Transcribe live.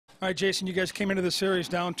All right, Jason, you guys came into the series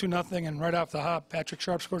down 2-0, and right off the hop, Patrick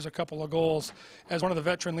Sharp scores a couple of goals. As one of the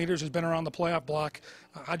veteran leaders who's been around the playoff block,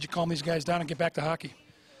 how'd you calm these guys down and get back to hockey?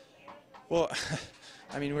 Well,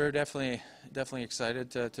 I mean, we were definitely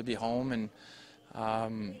excited to be home and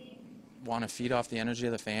want to feed off the energy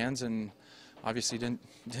of the fans, and obviously didn't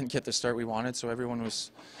get the start we wanted, so everyone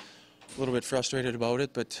was a little bit frustrated about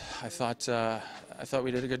it. But I thought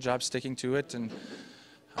we did a good job sticking to it, and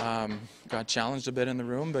got challenged a bit in the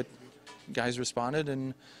room, but guys responded,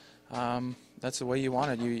 and that's the way you want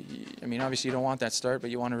it. I mean, obviously you don't want that start, but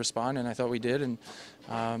you want to respond, and I thought we did,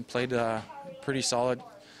 and played a pretty solid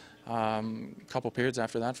couple periods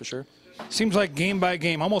after that for sure. Seems like game by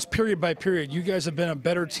game, almost period by period, you guys have been a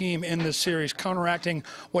better team in this series, counteracting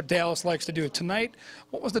what Dallas likes to do. Tonight,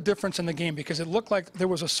 what was the difference in the game? Because it looked like there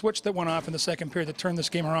was a switch that went off in the second period that turned this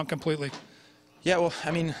game around completely. Yeah, well, I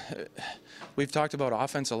mean, we've talked about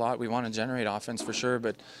offense a lot. We want to generate offense for sure,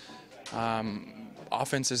 but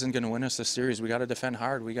offense isn't going to win us this series. We got to defend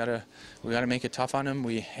hard. We got to make it tough on them.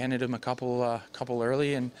 We handed them a couple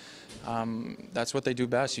early, and that's what they do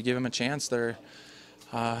best. You give them a chance. They're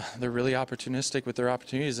really opportunistic with their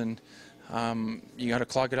opportunities, and you got to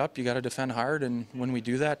clog it up. You got to defend hard, and when we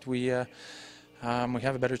do that, we have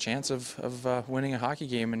a better chance of winning a hockey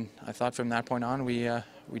game. And I thought from that point on, we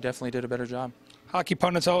definitely did a better job. Hockey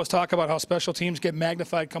pundits always talk about how special teams get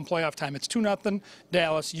magnified come playoff time. It's 2-0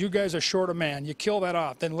 Dallas. You guys are short a man. You kill that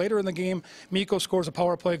off. Then later in the game, Mikko scores a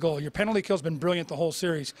power play goal. Your penalty kill's been brilliant the whole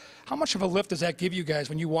series. How much of a lift does that give you guys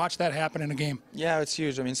when you watch that happen in a game? Yeah, it's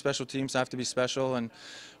huge. I mean, special teams have to be special, and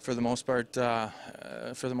for the most part, they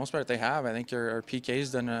have. I think our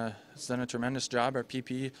PK's done a tremendous job. Our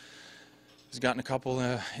PP has gotten a couple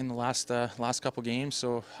in the last couple games,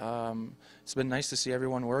 so it's been nice to see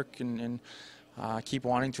everyone work and keep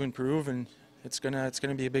wanting to improve, and it's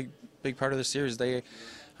gonna be a big part of the series. They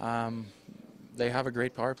have a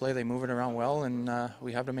great power play. They move it around well, and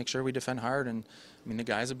we have to make sure we defend hard. And I mean, the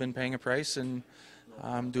guys have been paying a price and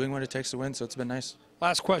doing what it takes to win, so it's been nice.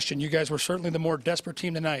 Last question. You guys were certainly the more desperate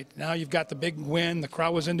team tonight. Now you've got the big win. The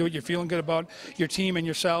crowd was into it. You're feeling good about your team and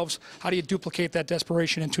yourselves. How do you duplicate that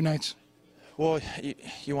desperation in 2 nights? Well,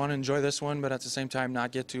 you want to enjoy this one, but at the same time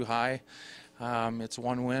not get too high. It's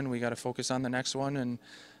one win. We got to focus on the next one and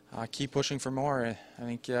keep pushing for more. I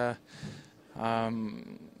think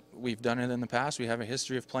we've done it in the past. We have a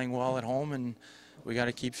history of playing well at home, and we got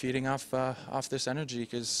to keep feeding off this energy.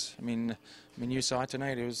 Because I mean, you saw it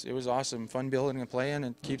tonight. It was awesome, fun building and playing.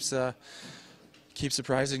 It keeps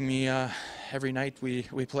surprising me every night we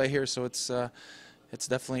play here. So it's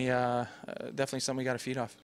definitely something we got to feed off.